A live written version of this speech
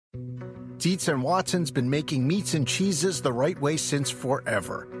Dietz and Watson's been making meats and cheeses the right way since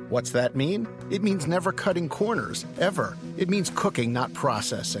forever. What's that mean? It means never cutting corners, ever. It means cooking, not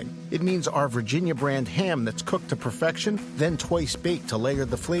processing. It means our Virginia brand ham that's cooked to perfection, then twice baked to layer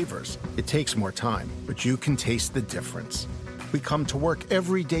the flavors. It takes more time, but you can taste the difference. We come to work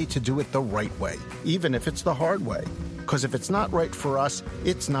every day to do it the right way, even if it's the hard way. Because if it's not right for us,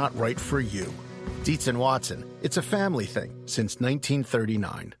 it's not right for you. Dietz and Watson, it's a family thing since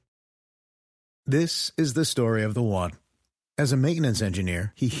 1939. This is the story of the one. As a maintenance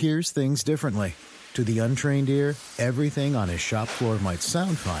engineer, he hears things differently. To the untrained ear, everything on his shop floor might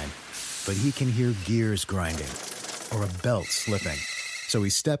sound fine, but he can hear gears grinding or a belt slipping. So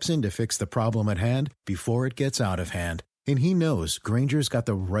he steps in to fix the problem at hand before it gets out of hand. And he knows Grainger's got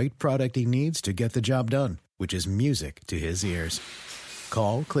the right product he needs to get the job done, which is music to his ears.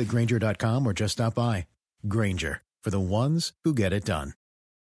 Call, click Grainger.com, or just stop by. Grainger, for the ones who get it done.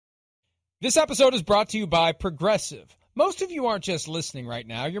 This episode is brought to you by Progressive. Most of you aren't just listening right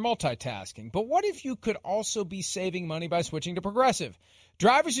now, you're multitasking. But what if you could also be saving money by switching to Progressive?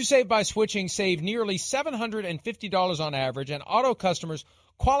 Drivers who save by switching save nearly $750 on average, and auto customers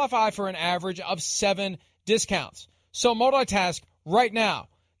qualify for an average of 7 discounts. So multitask right now.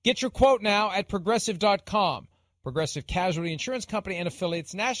 Get your quote now at Progressive.com. Progressive Casualty Insurance Company and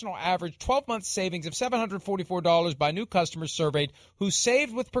affiliates, national average 12-month savings of $744 by new customers surveyed who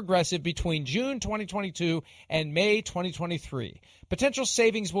saved with Progressive between June 2022 and May 2023. Potential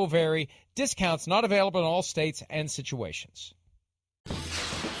savings will vary. Discounts not available in all states and situations.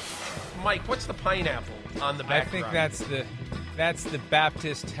 Mike, what's the pineapple on the background? I think that's the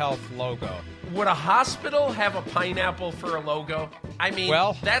Baptist Health logo. Would a hospital have a pineapple for a logo? I mean,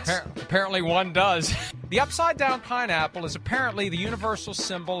 well, that's... apparently one does. The upside-down pineapple is apparently the universal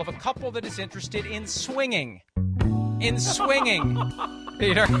symbol of a couple that is interested in swinging.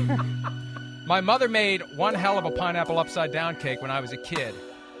 Peter. My mother made one hell of a pineapple upside-down cake when I was a kid,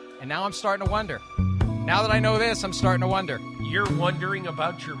 and now I'm starting to wonder. Now that I know this, I'm starting to wonder. You're wondering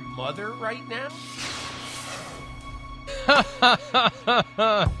about your mother right now?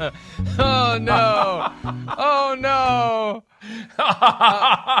 Oh, no. Oh, no.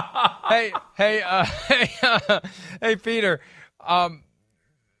 Hey, Peter.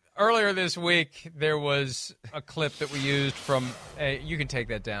 Earlier this week, there was a clip that we used from you can take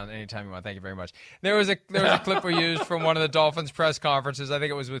that down anytime you want. Thank you very much. There was a clip we used from one of the Dolphins press conferences. I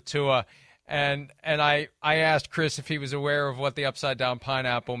think it was with Tua. And I asked Chris if he was aware of what the upside-down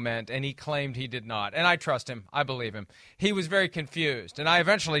pineapple meant, and he claimed he did not. And I trust him. I believe him. He was very confused, and I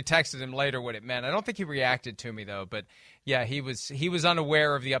eventually texted him later what it meant. I don't think he reacted to me, though. But, yeah, he was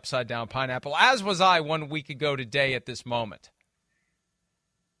unaware of the upside-down pineapple, as was I 1 week ago today at this moment.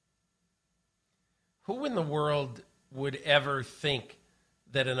 Who in the world would ever think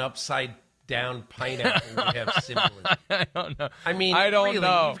that an upside-down pineapple would have symbolism? I don't know. I mean, I don't really,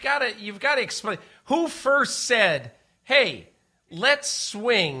 know. You've got to explain. Who first said, "Hey, let's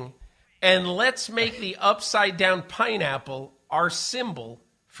swing and let's make the upside-down pineapple our symbol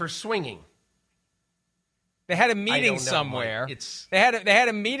for swinging"? They had a meeting somewhere. They had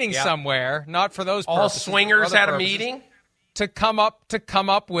a meeting somewhere, not for those all purposes. swingers had a meeting to come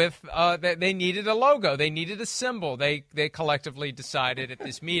up with they needed a logo. They needed a symbol. They collectively decided at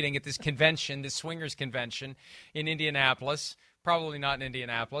this meeting, at this convention, this swingers convention in Indianapolis, probably not in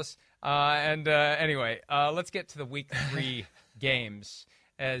Indianapolis. Anyway, let's get to the week 3 games.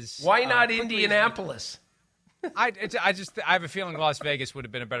 Why not Indianapolis? I have a feeling Las Vegas would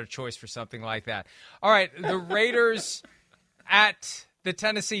have been a better choice for something like that. All right, the Raiders at the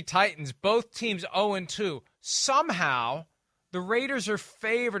Tennessee Titans, both teams 0-2. Somehow, the Raiders are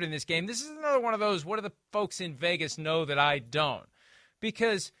favored in this game. This is another one of those, what do the folks in Vegas know that I don't?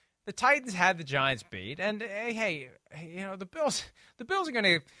 Because the Titans had the Giants beat, and hey, you know, the Bills are going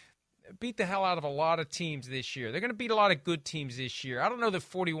to beat the hell out of a lot of teams this year. They're going to beat a lot of good teams this year. I don't know that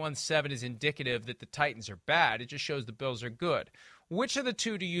 41-7 is indicative that the Titans are bad. It just shows the Bills are good. Which of the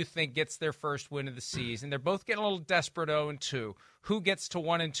two do you think gets their first win of the season? They're both getting a little desperate 0-2. Who gets to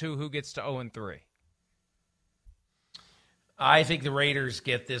 1-2? Who gets to 0-3? I think the Raiders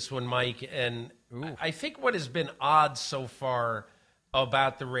get this one, Mike. And I think what has been odd so far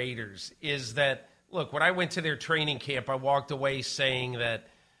about the Raiders is that, look, when I went to their training camp, I walked away saying that,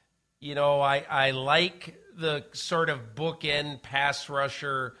 you know, I like the sort of bookend pass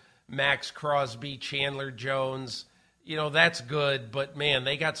rusher, Max Crosby, Chandler Jones. You know, that's good, but, man,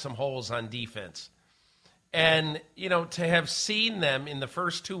 they got some holes on defense. And, you know, to have seen them in the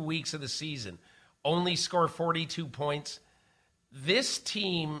first 2 weeks of the season only score 42 points, this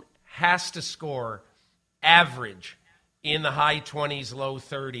team has to score average in the high 20s, low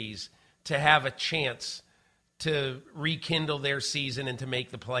 30s to have a chance to rekindle their season and to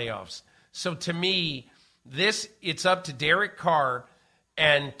make the playoffs. So to me, it's up to Derek Carr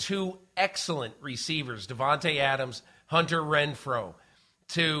and two excellent receivers, Davante Adams, Hunter Renfrow,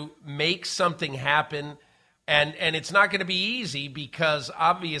 to make something happen. And it's not going to be easy because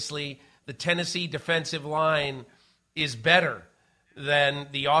obviously the Tennessee defensive line is better than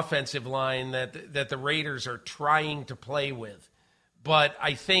the offensive line that the Raiders are trying to play with. But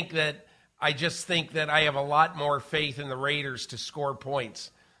I just think that I have a lot more faith in the Raiders to score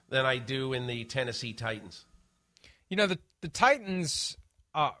points than I do in the Tennessee Titans. You know, the Titans,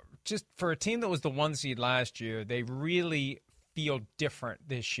 just for a team that was the 1 seed last year, they really feel different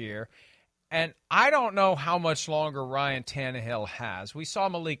this year. And I don't know how much longer Ryan Tannehill has. We saw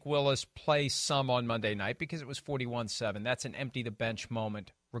Malik Willis play some on Monday night because it was 41-7. That's an empty the bench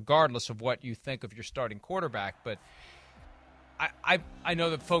moment, regardless of what you think of your starting quarterback. But I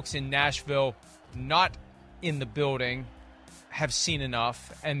know that folks in Nashville, not in the building, have seen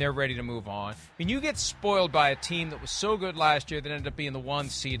enough, and they're ready to move on. I mean, you get spoiled by a team that was so good last year that ended up being the 1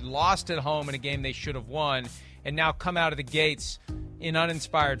 seed, lost at home in a game they should have won, and now come out of the gates in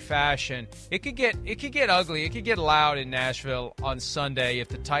uninspired fashion. It could get ugly. It could get loud in Nashville on Sunday if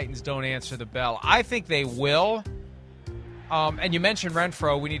the Titans don't answer the bell. I think they will. And you mentioned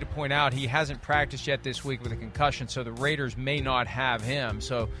Renfrow. We need to point out he hasn't practiced yet this week with a concussion, so the Raiders may not have him.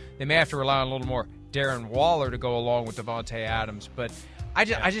 So they may have to rely on a little more Darren Waller to go along with Davante Adams. But I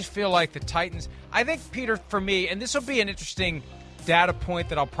just feel like the Titans, I think, Peter, for me, and this will be an interesting data point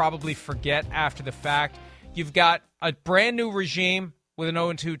that I'll probably forget after the fact, you've got a brand new regime with an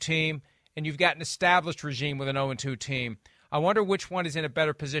 0-2 team, and you've got an established regime with an 0-2 team. I wonder which one is in a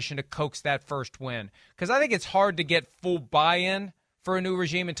better position to coax that first win. Because I think it's hard to get full buy-in for a new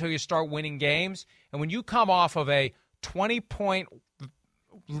regime until you start winning games. And when you come off of a 20-point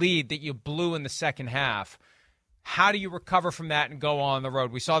lead that you blew in the second half, how do you recover from that and go on the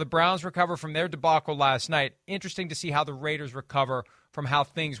road? We saw the Browns recover from their debacle last night. Interesting to see how the Raiders recover from how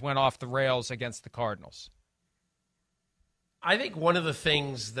things went off the rails against the Cardinals. I think one of the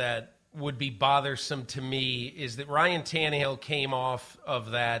things that would be bothersome to me is that Ryan Tannehill came off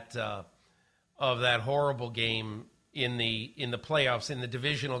of that horrible game in the playoffs, in the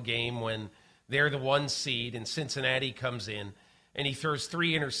divisional game when they're the 1 seed and Cincinnati comes in and he throws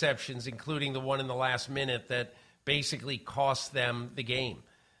 3 interceptions, including the one in the last minute that basically cost them the game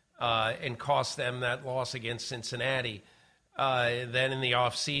and cost them that loss against Cincinnati. Then in the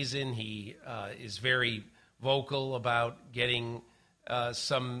offseason, he is very vocal about getting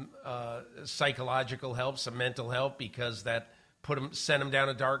some psychological help, some mental help, because that sent him down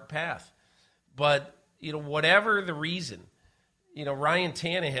a dark path. But, whatever the reason, Ryan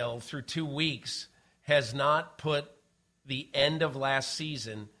Tannehill through 2 weeks has not put the end of last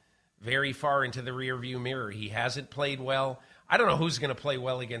season very far into the rearview mirror. He hasn't played well. I don't know who's going to play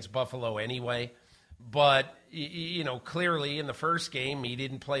well against Buffalo anyway, but, clearly in the first game, he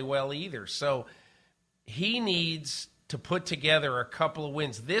didn't play well either. So he needs to put together a couple of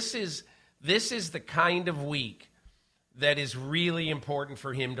wins. This is the kind of week that is really important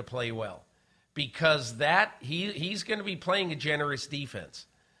for him to play well, because he's going to be playing a generous defense.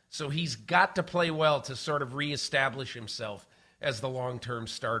 So he's got to play well to sort of reestablish himself as the long-term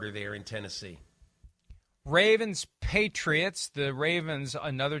starter there in Tennessee. Ravens-Patriots. The Ravens,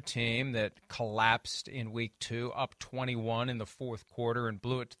 another team that collapsed in Week 2, up 21 in the fourth quarter and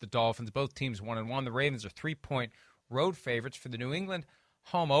blew it to the Dolphins. Both teams 1-1. The Ravens are 3-point road favorites for the New England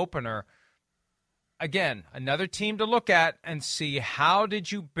home opener. Again, another team to look at and see, how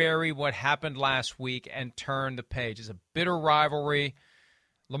did you bury what happened last week and turn the page? It's a bitter rivalry.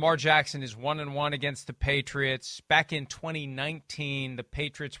 Lamar Jackson is 1-1 against the Patriots. Back in 2019, the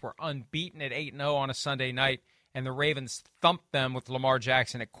Patriots were unbeaten at 8-0 on a Sunday night, and the Ravens thumped them with Lamar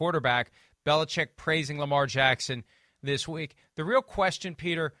Jackson at quarterback. Belichick praising Lamar Jackson this week. The real question,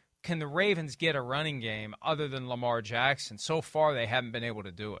 Peter, can the Ravens get a running game other than Lamar Jackson? So far, they haven't been able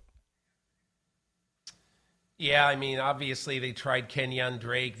to do it. Yeah, obviously they tried Kenyon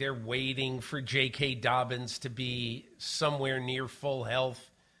Drake. They're waiting for J.K. Dobbins to be somewhere near full health.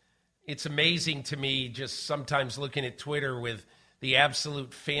 It's amazing to me just sometimes looking at Twitter with the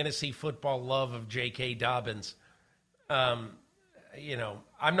absolute fantasy football love of J.K. Dobbins. I'm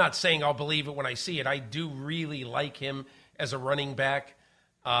not saying I'll believe it when I see it. I do really like him as a running back.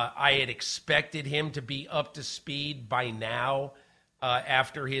 I had expected him to be up to speed by now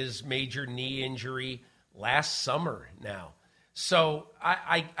after his major knee injury last summer now. So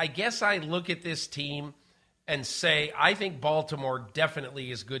I guess I look at this team and say, I think Baltimore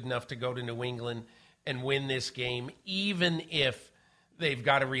definitely is good enough to go to New England and win this game, even if they've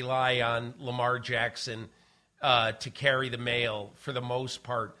got to rely on Lamar Jackson to carry the mail for the most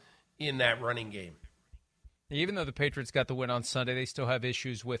part in that running game. Even though the Patriots got the win on Sunday, they still have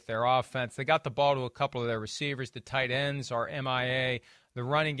issues with their offense. They got the ball to a couple of their receivers. The tight ends are MIA. The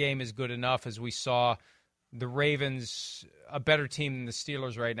running game is good enough, as we saw. The Ravens, a better team than the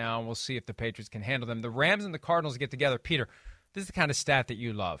Steelers right now, and we'll see if the Patriots can handle them. The Rams and the Cardinals get together. Peter, this is the kind of stat that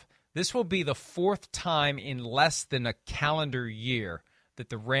you love. This will be the fourth time in less than a calendar year that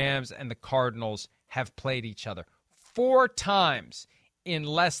the Rams and the Cardinals have played each other. 4 times in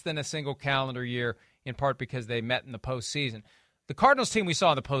less than a single calendar year, in part because they met in the postseason. The Cardinals team we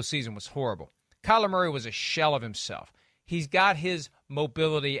saw in the postseason was horrible. Kyler Murray was a shell of himself. He's got his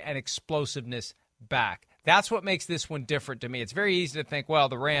mobility and explosiveness back. That's what makes this one different to me. It's very easy to think, well,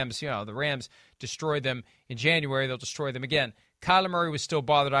 the Rams destroyed them in January. They'll destroy them again. Kyler Murray was still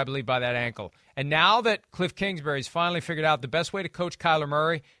bothered, I believe, by that ankle. And now that Cliff Kingsbury's finally figured out the best way to coach Kyler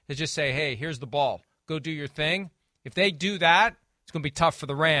Murray is just say, hey, here's the ball. Go do your thing. If they do that, it's going to be tough for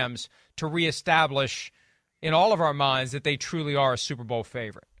the Rams to reestablish in all of our minds that they truly are a Super Bowl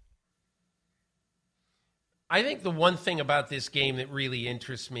favorite. I think the one thing about this game that really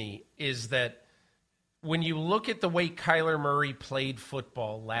interests me is that when you look at the way Kyler Murray played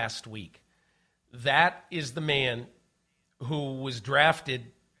football last week, that is the man who was drafted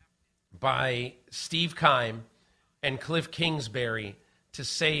by Steve Keim and Cliff Kingsbury to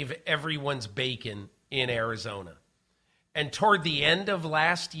save everyone's bacon in Arizona. And toward the end of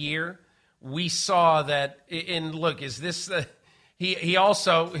last year, we saw that, and look, is this he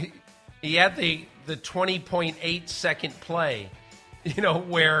had the 20.8 second play,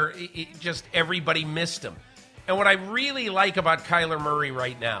 where just everybody missed him. And what I really like about Kyler Murray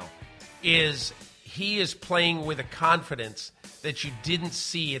right now is he is playing with a confidence that you didn't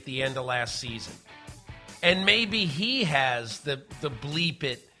see at the end of last season. And maybe he has the bleep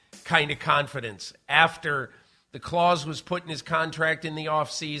it kind of confidence after the clause was put in his contract in the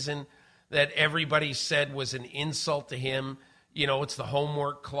offseason that everybody said was an insult to him. It's the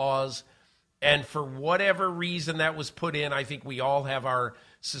homework clause. And for whatever reason that was put in, I think we all have our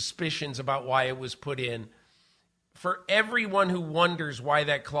suspicions about why it was put in. For everyone who wonders why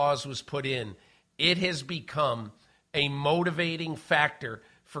that clause was put in, it has become a motivating factor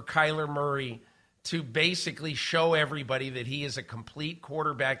for Kyler Murray to basically show everybody that he is a complete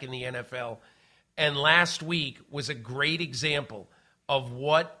quarterback in the NFL. And last week was a great example of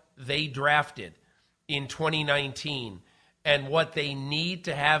what they drafted in 2019 and what they need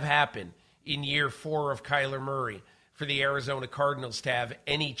to have happen in year 4 of Kyler Murray for the Arizona Cardinals to have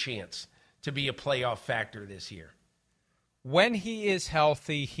any chance to be a playoff factor this year. When he is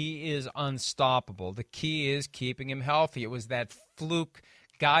healthy, he is unstoppable. The key is keeping him healthy. It was that fluke.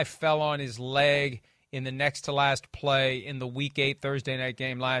 Guy fell on his leg in the next to last play in the Week 8 Thursday night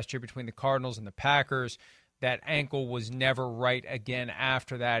game last year between the Cardinals and the Packers. That ankle was never right again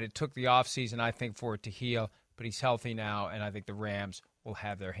after that. It took the offseason, I think, for it to heal, but he's healthy now, and I think the Rams will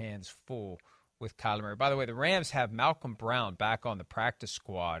have their hands full with Kyler Murray. By the way, the Rams have Malcolm Brown back on the practice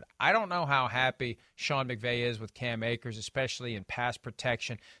squad. I don't know how happy Sean McVay is with Cam Akers, especially in pass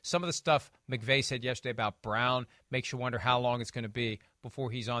protection. Some of the stuff McVay said yesterday about Brown makes you wonder how long it's going to be before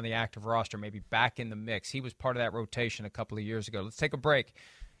he's on the active roster, maybe back in the mix. He was part of that rotation a couple of years ago. Let's take a break.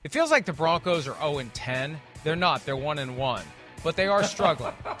 It feels like the Broncos are 0-10. They're not. They're 1-1. But they are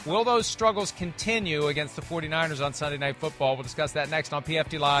struggling. Will those struggles continue against the 49ers on Sunday Night Football? We'll discuss that next on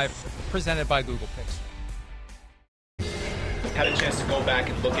PFT Live, presented by Google Pixel. Had a chance to go back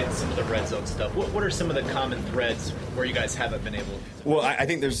and look at some of the red zone stuff. What are some of the common threads where you guys haven't been able to? Well, I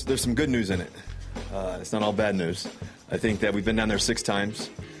think there's some good news in it. It's not all bad news. I think that we've been down there 6 times.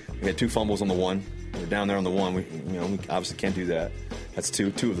 We had 2 fumbles on the 1. We're down there on the 1. We obviously can't do that. That's 2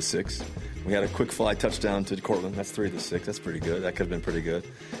 of the 6. We had a quick fly touchdown to Cortland. That's 3 of the 6. That's pretty good. That could have been pretty good.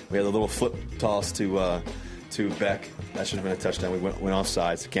 We had a little flip toss to Beck. That should have been a touchdown. We went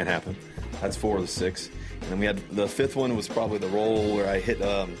offsides. It can't happen. That's 4 of the 6. And then we had the 5th one was probably the roll where I hit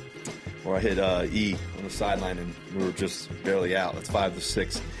E on the sideline and we were just barely out. That's 5 of the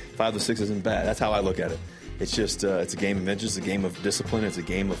 6. 5 of the 6 isn't bad. That's how I look at it. It's just it's a game of inches, a game of discipline. It's a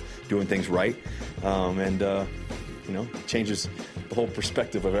game of doing things right, and it changes the whole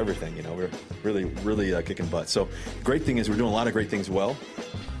perspective of everything. We're really kicking butt. So great thing is we're doing a lot of great things well.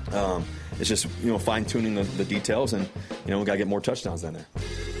 It's just fine tuning the details, and we got to get more touchdowns down there.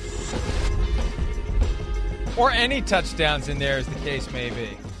 Or any touchdowns in there, as the case may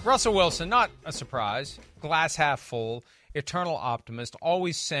be. Russell Wilson, not a surprise. Glass half full. Eternal optimist,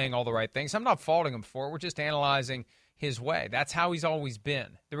 always saying all the right things. I'm not faulting him for it. We're just analyzing his way. That's how he's always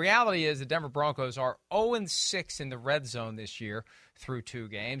been. The reality is the Denver Broncos are 0-6 in the red zone this year through 2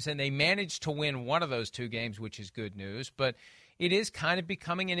 games, and they managed to win one of those 2 games, which is good news. But it is kind of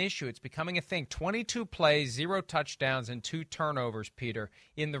becoming an issue. It's becoming a thing. 22 plays, 0 touchdowns, and 2 turnovers, Peter,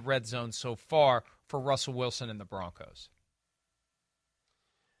 in the red zone so far for Russell Wilson and the Broncos.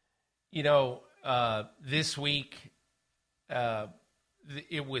 You know, this week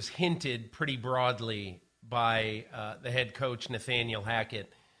it was hinted pretty broadly by the head coach, Nathaniel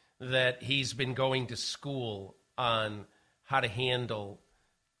Hackett, that he's been going to school on how to handle,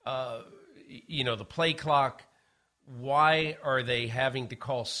 the play clock. Why are they having to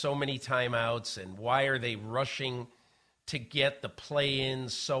call so many timeouts, and why are they rushing to get the play in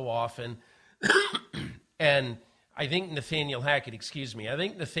so often? And I think Nathaniel Hackett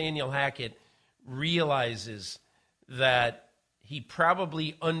realizes that he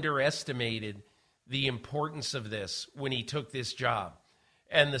probably underestimated the importance of this when he took this job.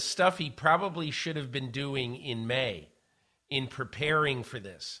 And the stuff he probably should have been doing in May in preparing for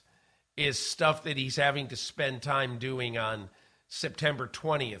this is stuff that he's having to spend time doing on September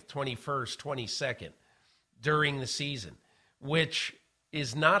 20th, 21st, 22nd during the season, which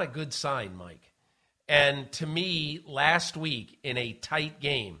is not a good sign, Mike. And to me, last week in a tight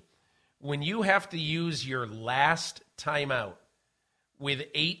game, when you have to use your last timeout with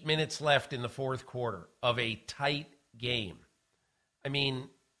 8 minutes left in the fourth quarter of a tight game, I mean,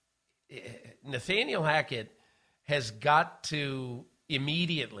 Nathaniel Hackett has got to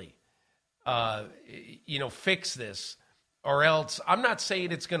immediately fix this, or else I'm not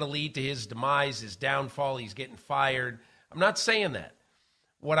saying it's going to lead to his demise, his downfall, he's getting fired. I'm not saying that.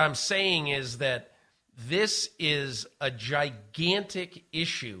 What I'm saying is that this is a gigantic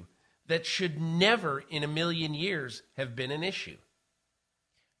issue that should never in a million years have been an issue.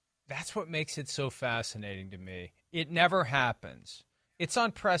 That's what makes it so fascinating to me. It never happens. It's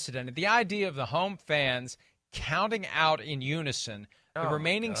unprecedented. The idea of the home fans counting out in unison the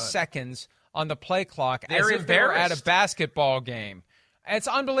remaining seconds on the play clock as if they were at a basketball game. It's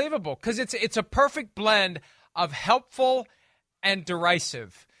unbelievable because it's a perfect blend of helpful and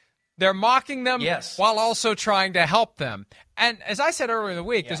derisive. They're mocking them while also trying to help them. And as I said earlier in the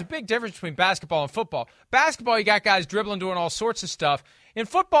week, there's a big difference between basketball and football. Basketball, you got guys dribbling, doing all sorts of stuff. In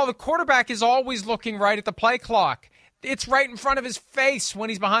football, the quarterback is always looking right at the play clock. It's right in front of his face when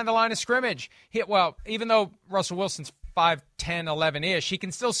he's behind the line of scrimmage. Even though Russell Wilson's 5'10", 11-ish, he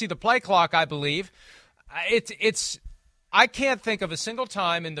can still see the play clock, I believe. I can't think of a single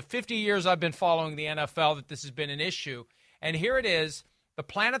time in the 50 years I've been following the NFL that this has been an issue. And here it is. The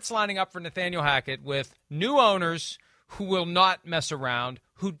planet's lining up for Nathaniel Hackett with new owners who will not mess around,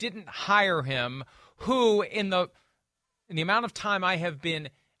 who didn't hire him, who in the amount of time I have been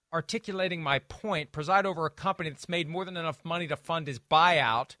articulating my point, preside over a company that's made more than enough money to fund his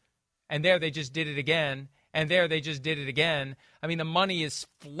buyout, and there they just did it again, and there they just did it again. I mean, the money is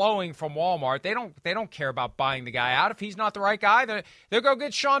flowing from Walmart. They don't care about buying the guy out. If he's not the right guy, they'll go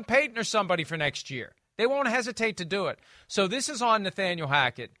get Sean Payton or somebody for next year. They won't hesitate to do it. So this is on Nathaniel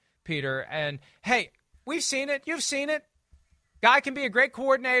Hackett, Peter. And, hey, we've seen it. You've seen it. Guy can be a great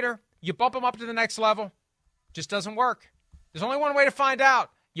coordinator. You bump him up to the next level. Just doesn't work. There's only one way to find out.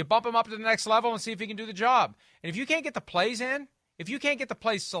 You bump him up to the next level and see if he can do the job. And if you can't get the plays in, if you can't get the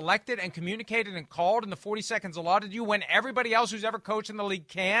plays selected and communicated and called in the 40 seconds allotted you when everybody else who's ever coached in the league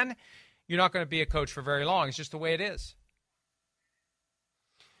can, you're not going to be a coach for very long. It's just the way it is.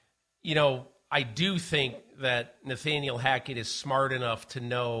 You know, I do think that Nathaniel Hackett is smart enough to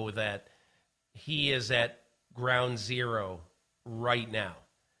know that he is at ground zero right now.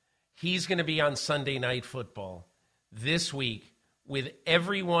 He's going to be on Sunday Night Football this week with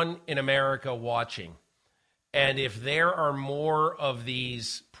everyone in America watching. And if there are more of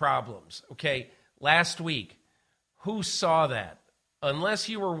these problems, okay, last week, who saw that? Unless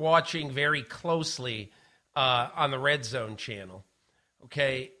you were watching very closely on the Red Zone channel,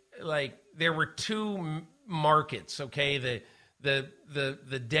 okay, like there were 2 markets, okay,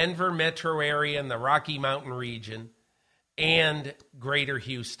 the Denver metro area and the Rocky Mountain region and Greater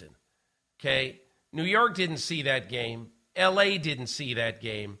Houston, okay? New York didn't see that game. L.A. didn't see that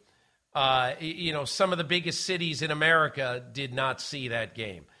game. Some of the biggest cities in America did not see that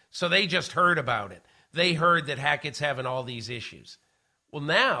game. So they just heard about it. They heard that Hackett's having all these issues. Well,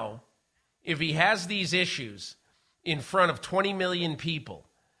 now, if he has these issues in front of 20 million people,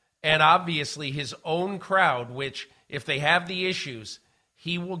 and obviously his own crowd, which if they have the issues,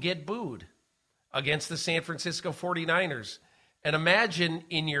 he will get booed against the San Francisco 49ers. And imagine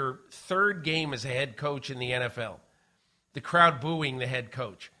in your 3rd game as a head coach in the NFL, the crowd booing the head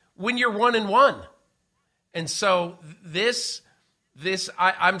coach when you're 1-1. And so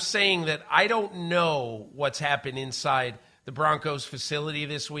I'm saying that I don't know what's happened inside the Broncos facility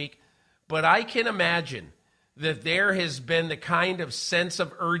this week, but I can imagine that there has been the kind of sense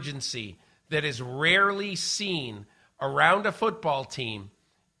of urgency that is rarely seen around a football team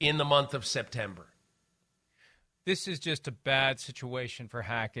in the month of September. This is just a bad situation for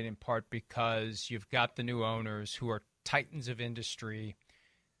Hackett, in part because you've got the new owners who are titans of industry.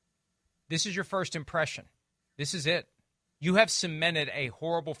 This is your first impression. This is it. You have cemented a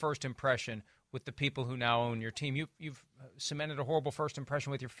horrible first impression with the people who now own your team. You've cemented a horrible first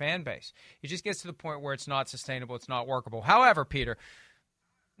impression with your fan base. It just gets to the point where it's not sustainable, it's not workable. However, Peter,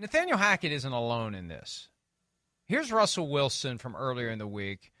 Nathaniel Hackett isn't alone in this. Here's Russell Wilson from earlier in the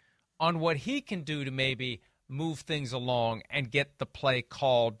week on what he can do to maybe move things along and get the play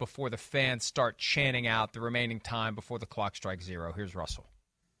called before the fans start chanting out the remaining time before the clock strikes zero. Here's Russell.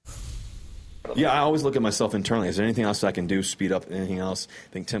 Yeah, I always look at myself internally. Is there anything else I can do, speed up anything else?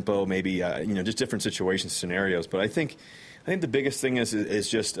 I think tempo, maybe, just different situations, scenarios. But I think the biggest thing is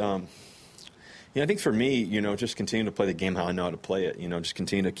just, I think for me, just continue to play the game how I know how to play it. Just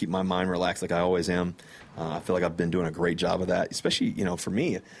continue to keep my mind relaxed like I always am. I feel like I've been doing a great job of that, especially, for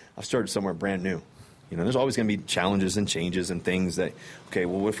me, I've started somewhere brand new. There's always going to be challenges and changes and things that, okay,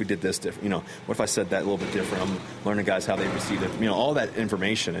 well, what if we did this different? What if I said that a little bit different? I'm learning guys how they receive it, all that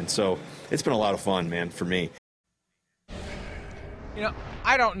information. And so it's been a lot of fun, man, for me.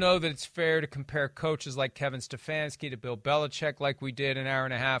 I don't know that it's fair to compare coaches like Kevin Stefanski to Bill Belichick like we did an hour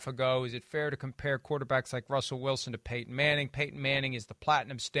and a half ago. Is it fair to compare quarterbacks like Russell Wilson to Peyton Manning? Peyton Manning is the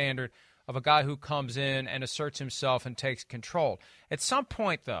platinum standard of a guy who comes in and asserts himself and takes control. At some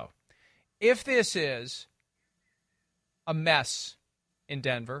point, though, if this is a mess in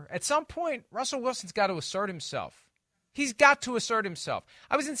Denver, at some point, Russell Wilson's got to assert himself. He's got to assert himself.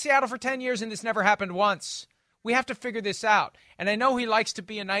 I was in Seattle for 10 years, and this never happened once. We have to figure this out. And I know he likes to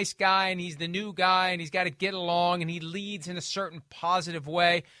be a nice guy, and he's the new guy, and he's got to get along, and he leads in a certain positive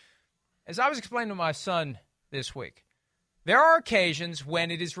way. As I was explaining to my son this week, there are occasions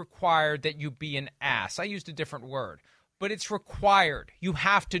when it is required that you be an ass. I used a different word. But it's required. You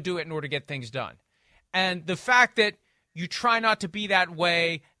have to do it in order to get things done. And the fact that you try not to be that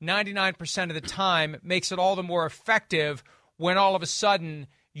way 99% of the time makes it all the more effective when all of a sudden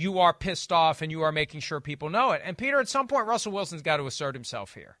you are pissed off and you are making sure people know it. And, Peter, at some point, Russell Wilson's got to assert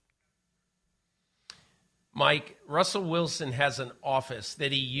himself here. Mike, Russell Wilson has an office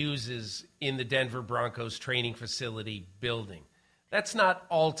that he uses in the Denver Broncos training facility building. That's not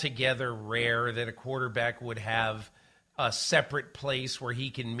altogether rare that a quarterback would have a separate place where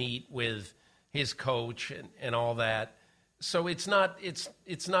he can meet with his coach and all that. So it's not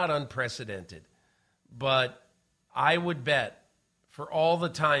unprecedented. But I would bet for all the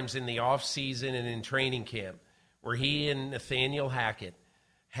times in the offseason and in training camp where he and Nathaniel Hackett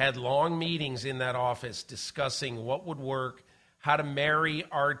had long meetings in that office discussing what would work, how to marry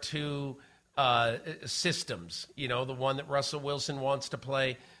our two systems, the one that Russell Wilson wants to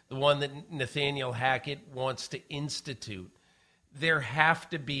play, the one that Nathaniel Hackett wants to institute. There have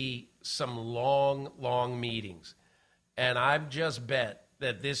to be some long, long meetings. And I've just bet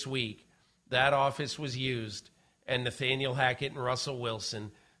that this week that office was used and Nathaniel Hackett and Russell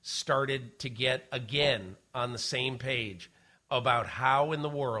Wilson started to get again on the same page about how in the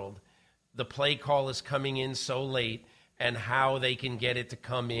world the play call is coming in so late and how they can get it to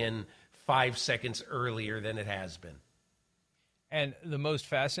come in 5 seconds earlier than it has been. And the most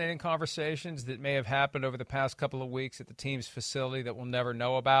fascinating conversations that may have happened over the past couple of weeks at the team's facility that we'll never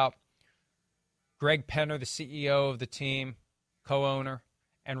know about, Greg Penner, the CEO of the team, co-owner,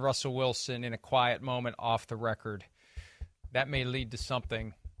 and Russell Wilson in a quiet moment off the record. That may lead to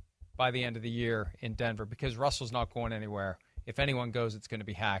something by the end of the year in Denver because Russell's not going anywhere. If anyone goes, it's going to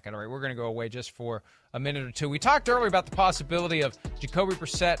be Hackett. All right, we're going to go away just for a minute or two. We talked earlier about the possibility of Jacoby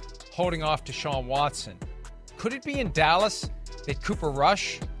Brissett holding off to Deshaun Watson. Could it be in Dallas that Cooper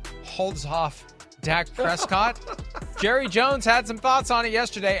Rush holds off Dak Prescott? Jerry Jones had some thoughts on it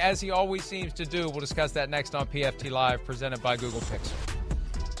yesterday, as he always seems to do. We'll discuss that next on PFT Live, presented by Google Pixel.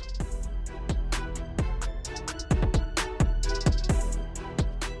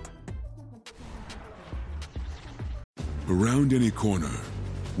 Around any corner,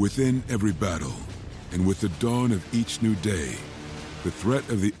 within every battle, and with the dawn of each new day, the threat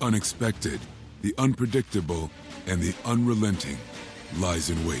of the unexpected, the unpredictable, and the unrelenting lies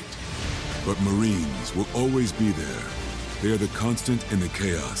in wait. But Marines will always be there. They are the constant in the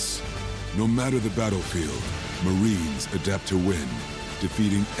chaos. No matter the battlefield, Marines adapt to win,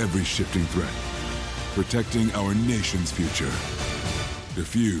 defeating every shifting threat, protecting our nation's future. The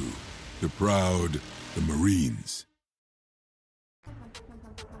few, the proud, the Marines.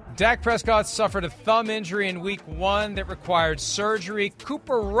 Dak Prescott suffered a thumb injury in Week 1 that required surgery.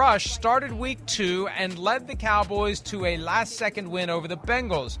 Cooper Rush started Week 2 and led the Cowboys to a last-second win over the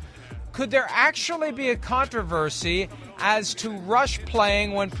Bengals. Could there actually be a controversy as to Rush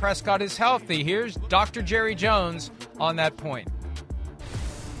playing when Prescott is healthy? Here's Dr. Jerry Jones on that point.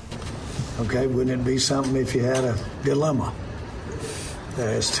 Okay, wouldn't it be something if you had a dilemma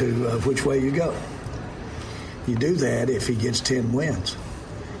as to which way you go? You do that if he gets 10 wins.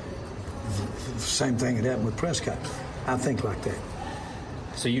 Same thing that happened with Prescott. I think like that.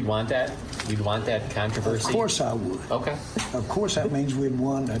 So you'd want that? You'd want that controversy? Of course I would. Okay. Of course that means we'd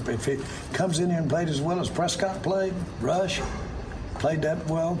won. If it comes in here and played as well as Prescott played, Rush played that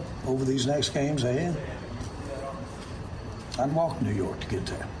well over these next games ahead, I'd walk New York to get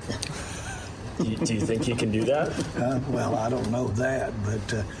there. Do you think he can do that? Well, I don't know that,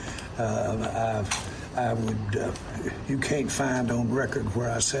 but I would. You can't find on record where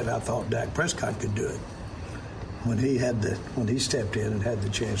I said I thought Dak Prescott could do it when he stepped in and had the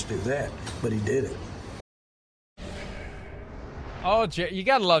chance to do that, but he did it. Oh, you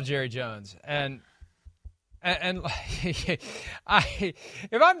gotta love Jerry Jones, and if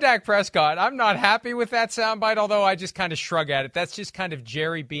I'm Dak Prescott, I'm not happy with that soundbite, although I just kind of shrug at it. That's just kind of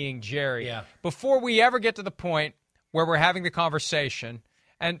Jerry being Jerry. Yeah. Before we ever get to the point where we're having the conversation,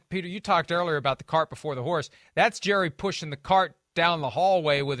 and Peter, you talked earlier about the cart before the horse. That's Jerry pushing the cart down the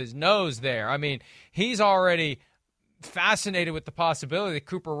hallway with his nose there. I mean, he's already fascinated with the possibility that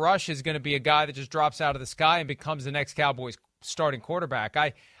Cooper Rush is going to be a guy that just drops out of the sky and becomes the next Cowboys starting quarterback.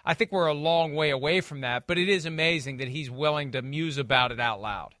 I think we're a long way away from that, but it is amazing that he's willing to muse about it out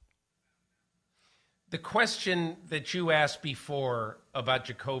loud. The question that you asked before about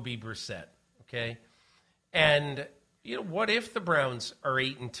Jacoby Brissett, okay? And, you know, what if the Browns are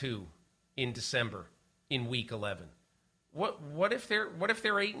 8-2 in December in Week 11? What if they're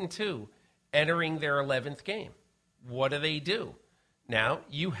 8-2 entering their 11th game? What do they do? Now,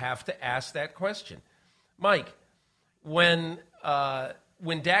 you have to ask that question. Mike, when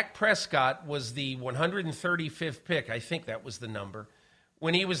Dak Prescott was the 135th pick, I think that was the number,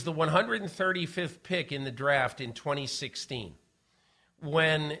 when he was the 135th pick in the draft in 2016,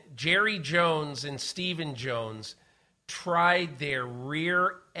 when Jerry Jones and Stephen Jones tried their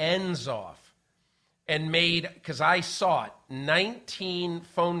rear ends off and made, because I saw it, 19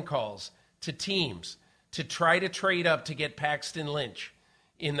 phone calls to teams to try to trade up to get Paxton Lynch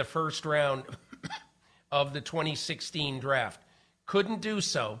in the first round of the 2016 draft. Couldn't do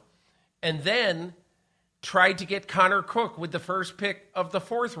so. And then tried to get Connor Cook with the first pick of the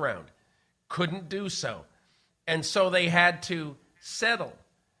 4th round. Couldn't do so. And so they had to settle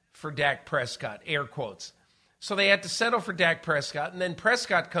for Dak Prescott, air quotes. So they had to settle for Dak Prescott, and then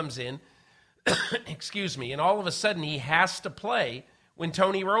Prescott comes in, excuse me, and all of a sudden he has to play when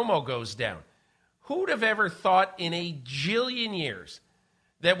Tony Romo goes down. Who'd have ever thought in a jillion years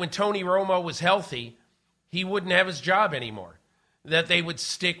that when Tony Romo was healthy, he wouldn't have his job anymore, that they would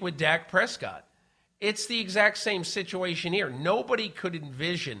stick with Dak Prescott? It's the exact same situation here. Nobody could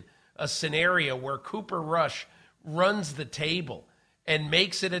envision a scenario where Cooper Rush runs the table and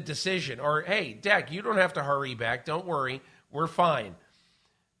makes it a decision. Or, hey, Dak, you don't have to hurry back. Don't worry. We're fine.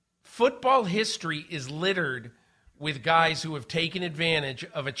 Football history is littered with guys who have taken advantage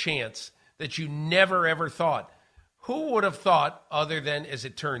of a chance that you never, ever thought. Who would have thought, other than, as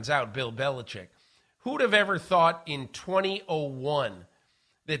it turns out, Bill Belichick, who would have ever thought in 2001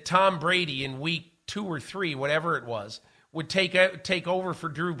 that Tom Brady in week 2 or 3, whatever it was, would take over for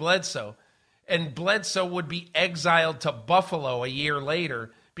Drew Bledsoe, and Bledsoe would be exiled to Buffalo a year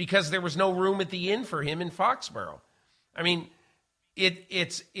later because there was no room at the inn for him in Foxborough? I mean,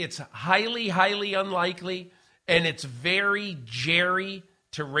 it's highly, highly unlikely, and it's very Jerry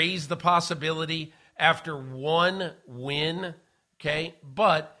to raise the possibility after one win, okay?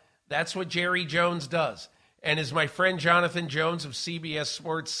 But that's what Jerry Jones does. And as my friend Jonathan Jones of CBS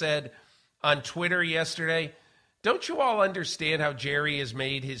Sports said on Twitter yesterday, don't you all understand how Jerry has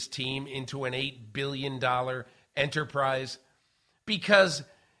made his team into an $8 billion enterprise? Because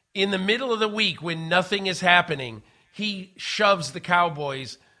in the middle of the week when nothing is happening, he shoves the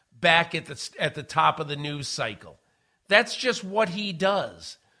Cowboys back at the top of the news cycle. That's just what he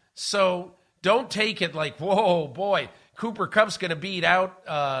does. So don't take it like, whoa, boy, Cooper Kupp's going to beat out,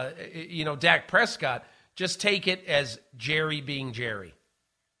 Dak Prescott. Just take it as Jerry being Jerry.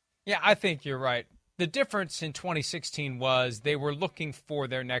 Yeah, I think you're right. The difference in 2016 was they were looking for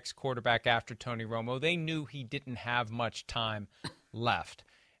their next quarterback after Tony Romo. They knew he didn't have much time left.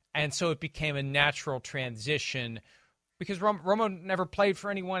 And so it became a natural transition because Romo never played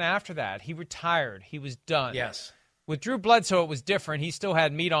for anyone after that. He retired. He was done. Yes. With Drew Bledsoe, it was different. He still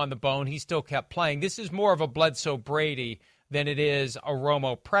had meat on the bone. He still kept playing. This is more of a Bledsoe-Brady than it is a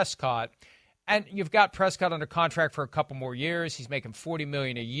Romo-Prescott. And you've got Prescott under contract for a couple more years. He's making $40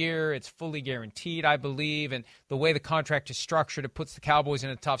 million a year. It's fully guaranteed, I believe. And the way the contract is structured, it puts the Cowboys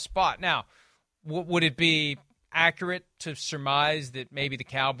in a tough spot. Now, would it be accurate to surmise that maybe the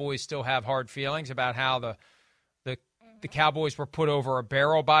Cowboys still have hard feelings about how the Cowboys were put over a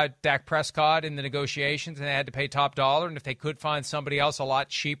barrel by Dak Prescott in the negotiations and they had to pay top dollar? And if they could find somebody else a lot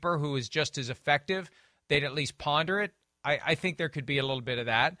cheaper who is just as effective, they'd at least ponder it. I think there could be a little bit of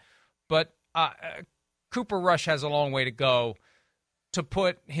that. But Cooper Rush has a long way to go to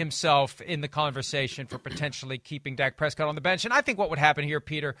put himself in the conversation for potentially keeping Dak Prescott on the bench. And I think what would happen here,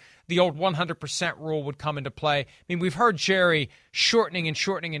 Peter, the old 100% rule would come into play. I mean, we've heard Jerry shortening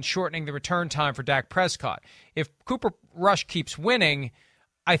the return time for Dak Prescott. If Cooper Rush keeps winning,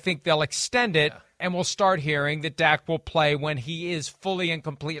 I think they'll extend it, and we'll start hearing that Dak will play when he is fully and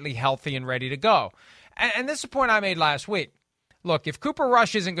completely healthy and ready to go. And this is a point I made last week. Look, if Cooper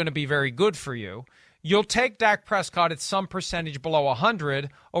Rush isn't going to be very good for you, you'll take Dak Prescott at some percentage below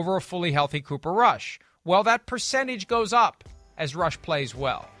 100 over a fully healthy Cooper Rush. Well, that percentage goes up as Rush plays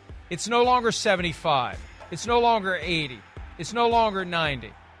well. It's no longer 75. It's no longer 80. It's no longer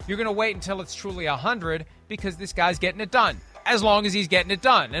 90. You're going to wait until it's truly 100 because this guy's getting it done, as long as he's getting it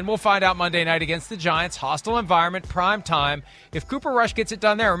done. And we'll find out Monday night against the Giants, hostile environment, prime time. If Cooper Rush gets it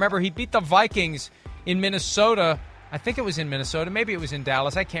done there, remember, he beat the Vikings in Minnesota. I think it was in Minnesota. Maybe it was in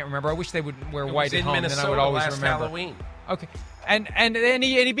Dallas. I can't remember. I wish they would wear white at home, and then I would always remember. Halloween. Okay, and then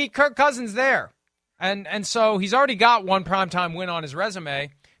he beat Kirk Cousins there, and so he's already got one primetime win on his resume.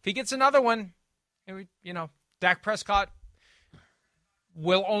 If he gets another one, Dak Prescott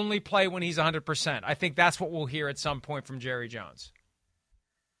will only play when he's 100%. I think that's what we'll hear at some point from Jerry Jones.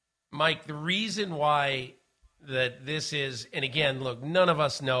 Mike, the reason why that this is, and again, look, none of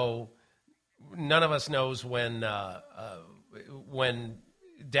us knows when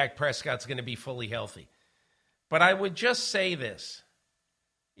Dak Prescott's going to be fully healthy. But I would just say this,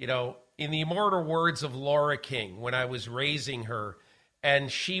 in the immortal words of Laura King, when I was raising her,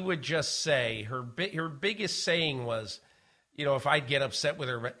 and she would just say, her biggest saying was, if I'd get upset with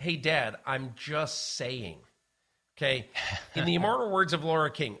her, hey, Dad, I'm just saying. Okay? In the immortal words of Laura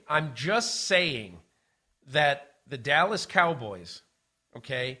King, I'm just saying that the Dallas Cowboys,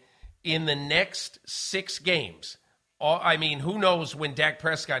 okay, in the next 6 games, who knows when Dak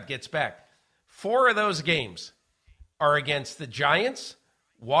Prescott gets back, 4 of those games are against the Giants,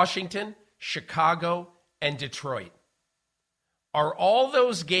 Washington, Chicago, and Detroit. Are all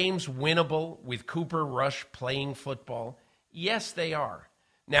those games winnable with Cooper Rush playing football? Yes, they are.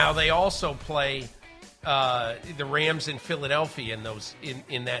 Now, they also play the Rams in Philadelphia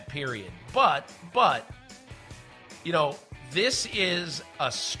in that period. But this is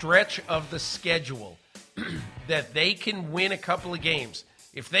a stretch of the schedule that they can win a couple of games.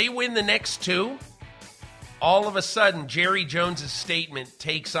 If they win the next 2, all of a sudden, Jerry Jones's statement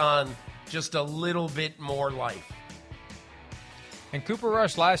takes on just a little bit more life. And Cooper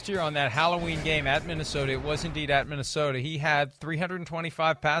Rush last year on that Halloween game at Minnesota, it was indeed at Minnesota, he had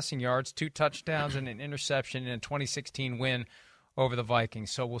 325 passing yards, 2 touchdowns, and an interception in a 2016 win over the Vikings.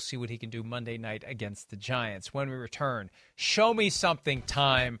 So we'll see what he can do Monday night against the Giants. When we return, show me something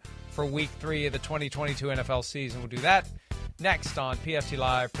time for Week 3 of the 2022 NFL season. We'll do that next on PFT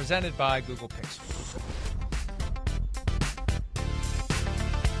Live, presented by Google Pixel.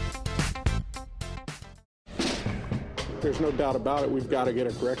 There's no doubt about it. We've got to get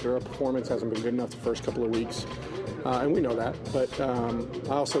it corrected. Our performance hasn't been good enough the first couple of weeks, and we know that. But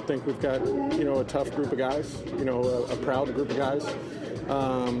I also think we've got, a tough group of guys, a proud group of guys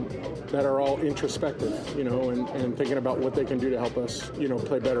that are all introspective, and thinking about what they can do to help us,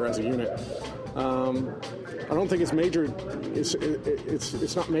 play better as a unit. I don't think it's major.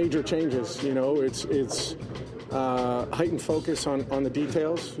 It's not major changes. It's heightened focus on the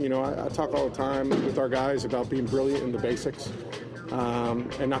details. I talk all the time with our guys about being brilliant in the basics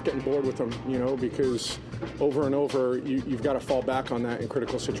and not getting bored with them, because over and over you've got to fall back on that in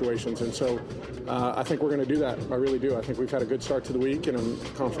critical situations. And so I think we're going to do that. I really do. I think we've had a good start to the week, and I'm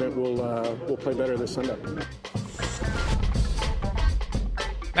confident we'll play better this Sunday.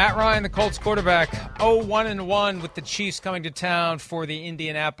 Matt Ryan, the Colts quarterback, 0-1-1 with the Chiefs coming to town for the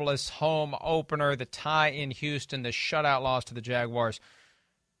Indianapolis home opener, the tie in Houston, the shutout loss to the Jaguars.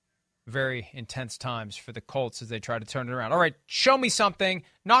 Very intense times for the Colts as they try to turn it around. All right, show me something.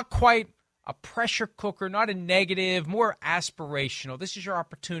 Not quite a pressure cooker, not a negative, more aspirational. This is your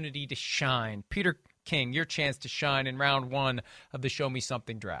opportunity to shine. Peter King, your chance to shine in round 1 of the Show Me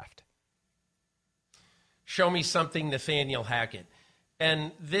Something draft. Show me something, Nathaniel Hackett.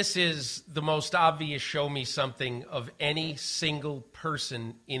 And this is the most obvious show me something of any single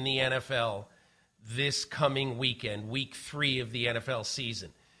person in the NFL this coming weekend, week 3 of the NFL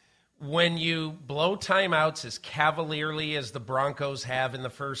season. When you blow timeouts as cavalierly as the Broncos have in the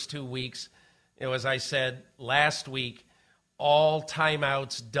first 2 weeks, as I said last week, all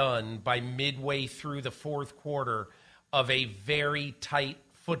timeouts done by midway through the fourth quarter of a very tight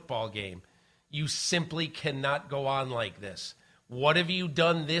football game. You simply cannot go on like this. What have you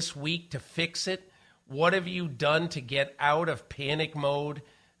done this week to fix it? What have you done to get out of panic mode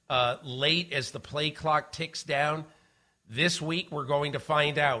late as the play clock ticks down? This week we're going to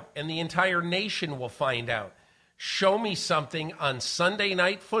find out, and the entire nation will find out. Show me something on Sunday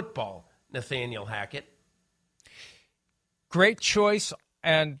Night Football, Nathaniel Hackett. Great choice,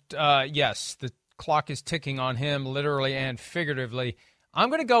 and yes, the clock is ticking on him literally and figuratively. I'm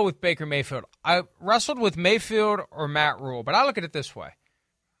going to go with Baker Mayfield. I wrestled with Mayfield or Matt Rule, but I look at it this way.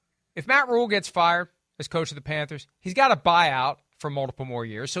 If Matt Rule gets fired as coach of the Panthers, he's got a buyout for multiple more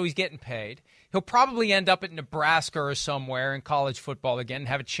years, so he's getting paid. He'll probably end up at Nebraska or somewhere in college football again and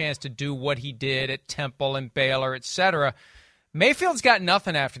have a chance to do what he did at Temple and Baylor, etc. Mayfield's got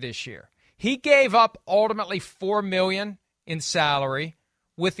nothing after this year. He gave up ultimately $4 million in salary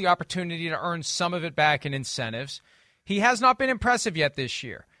with the opportunity to earn some of it back in incentives. He has not been impressive yet this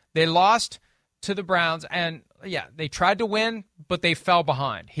year. They lost to the Browns, and yeah, they tried to win, but they fell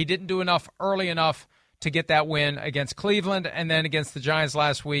behind. He didn't do enough early enough to get that win against Cleveland and then against the Giants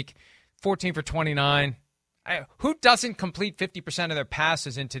last week, 14 for 29. Who doesn't complete 50% of their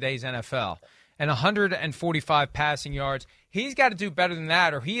passes in today's NFL? And 145 passing yards. He's got to do better than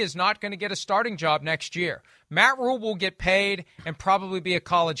that, or he is not going to get a starting job next year. Matt Rule will get paid and probably be a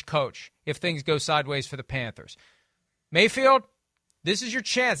college coach if things go sideways for the Panthers. Mayfield, this is your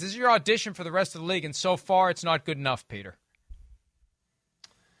chance. This is your audition for the rest of the league, and so far it's not good enough, Peter.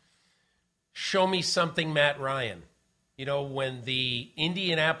 Show me something, Matt Ryan. When the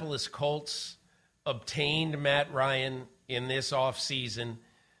Indianapolis Colts obtained Matt Ryan in this offseason,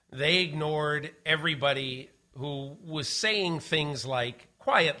 they ignored everybody who was saying things like,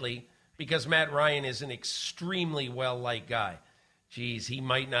 quietly, because Matt Ryan is an extremely well-liked guy. Geez, he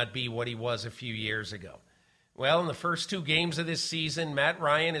might not be what he was a few years ago. Well, in the first 2 games of this season, Matt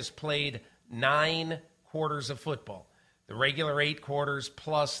Ryan has played 9 quarters of football, the regular 8 quarters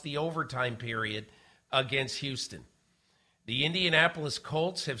plus the overtime period against Houston. The Indianapolis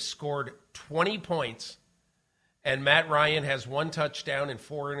Colts have scored 20 points, and Matt Ryan has 1 touchdown and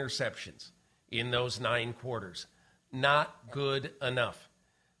 4 interceptions in those 9 quarters. Not good enough.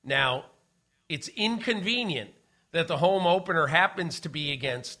 Now, it's inconvenient that the home opener happens to be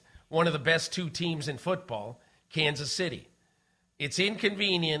against one of the best 2 teams in football, Kansas City. It's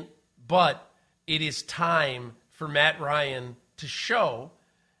inconvenient, but it is time for Matt Ryan to show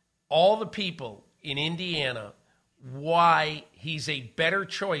all the people in Indiana why he's a better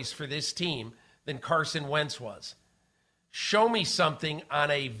choice for this team than Carson Wentz was. Show me something on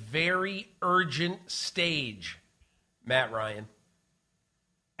a very urgent stage, Matt Ryan.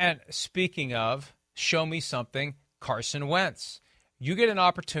 And speaking of show me something, Carson Wentz. You get an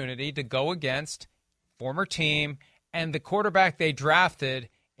opportunity to go against former team and the quarterback they drafted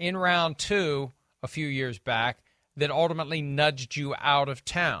in round 2 a few years back that ultimately nudged you out of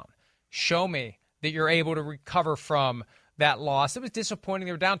town. Show me that you're able to recover from that loss. It was disappointing.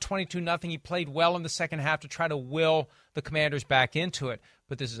 They were down 22-0. He played well in the second half to try to will the Commanders back into it.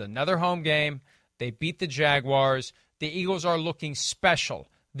 But this is another home game. They beat the Jaguars. The Eagles are looking special.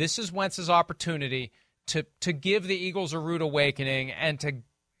 This is Wentz's opportunity to give the Eagles a rude awakening and to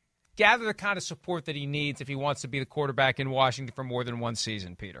gather the kind of support that he needs if he wants to be the quarterback in Washington for more than one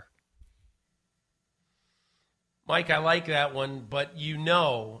season, Peter. Mike, I like that one, but you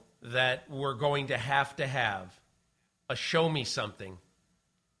know that we're going to have a show me something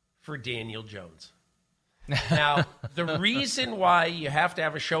for Daniel Jones. Now, the reason why you have to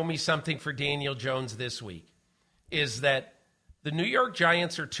have a show me something for Daniel Jones this week is that the New York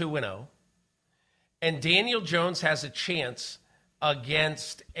Giants are 2-0, and Daniel Jones has a chance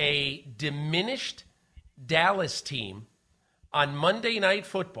against a diminished Dallas team on Monday Night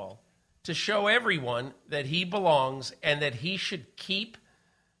Football to show everyone that he belongs and that he should keep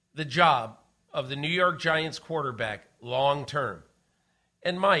the job of the New York Giants quarterback long term.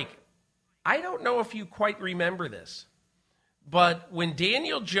 And Mike, I don't know if you quite remember this, but when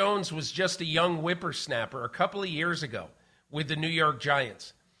Daniel Jones was just a young whippersnapper a couple of years ago with the New York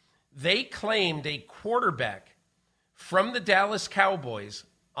Giants, they claimed a quarterback from the Dallas Cowboys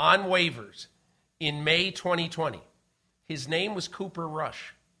on waivers in May 2020. His name was Cooper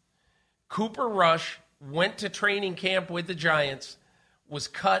Rush. Cooper Rush went to training camp with the Giants, was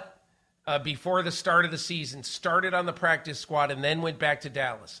cut before the start of the season, started on the practice squad, and then went back to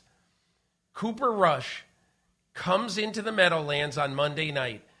Dallas. Cooper Rush comes into the Meadowlands on Monday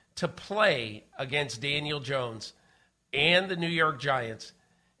night to play against Daniel Jones and the New York Giants.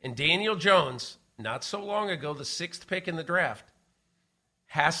 And Daniel Jones, not so long ago, the 6th pick in the draft,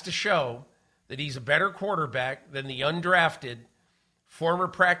 has to show that he's a better quarterback than the undrafted former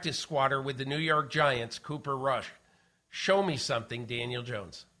practice squatter with the New York Giants, Cooper Rush. Show me something, Daniel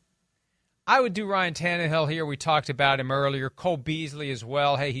Jones. I would do Ryan Tannehill here. We talked about him earlier. Cole Beasley as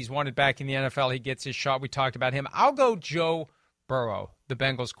well. Hey, he's wanted back in the NFL. He gets his shot. We talked about him. I'll go Joe Burrow, the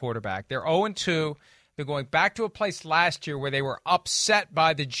Bengals quarterback. They're 0-2. They're going back to a place last year where they were upset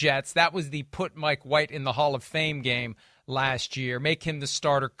by the Jets. That was the put Mike White in the Hall of Fame game last year. Make him the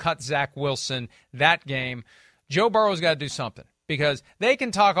starter, cut Zach Wilson that game. Joe Burrow's got to do something because they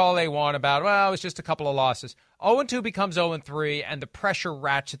can talk all they want about, well, it was just a couple of losses. 0-2 becomes 0-3, and the pressure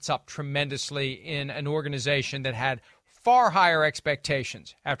ratchets up tremendously in an organization that had far higher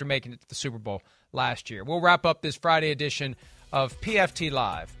expectations after making it to the Super Bowl last year. We'll wrap up this Friday edition of PFT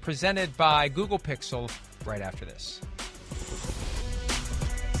Live, presented by Google Pixel, right after this.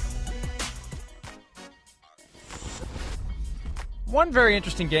 One very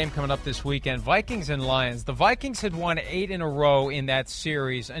interesting game coming up this weekend, Vikings and Lions. The Vikings had won 8 in a row in that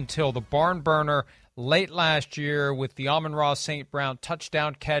series until the barn burner late last year with the Amon-Ra St. Brown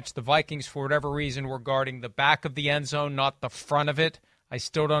touchdown catch. The Vikings, for whatever reason, were guarding the back of the end zone, not the front of it. I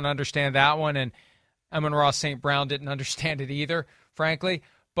still don't understand that one, and Amon-Ra St. Brown didn't understand it either, frankly.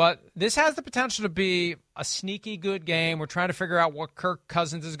 But this has the potential to be a sneaky good game. We're trying to figure out what Kirk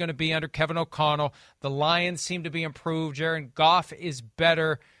Cousins is going to be under Kevin O'Connell. The Lions seem to be improved. Jared Goff is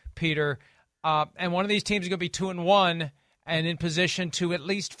better, Peter. And one of these teams is going to be 2-1 and in position to, at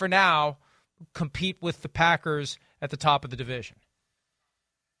least for now, compete with the Packers at the top of the division.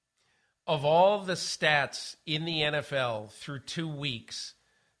 Of all the stats in the NFL through 2 weeks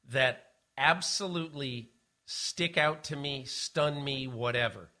that absolutely stick out to me, stun me,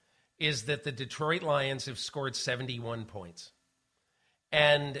 whatever, is that the Detroit Lions have scored 71 points.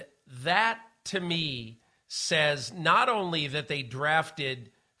 And that, to me, says not only that they drafted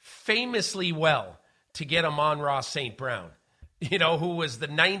famously well to get Amon-Ra St. Brown, who was the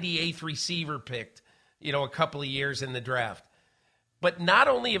 98th receiver picked, a couple of years in the draft. But not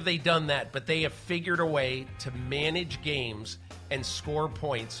only have they done that, but they have figured a way to manage games and score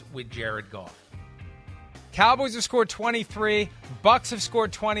points with Jared Goff. Cowboys have scored 23. Bucks have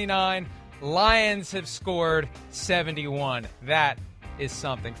scored 29. Lions have scored 71. That is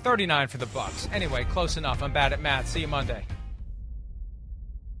something. 39 for the Bucks. Anyway, close enough. I'm bad at math. See you Monday.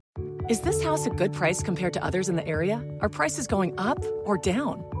 Is this house a good price compared to others in the area? Are prices going up or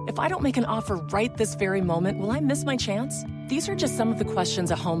down? If I don't make an offer right this very moment, will I miss my chance? These are just some of the questions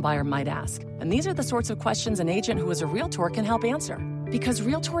a home buyer might ask. And these are the sorts of questions an agent who is a Realtor can help answer. Because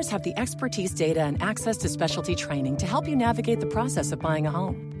Realtors have the expertise, data, and access to specialty training to help you navigate the process of buying a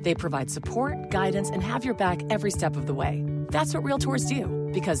home. They provide support, guidance, and have your back every step of the way. That's what Realtors do,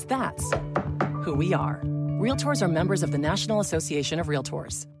 because that's who we are. Realtors are members of the National Association of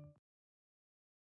Realtors.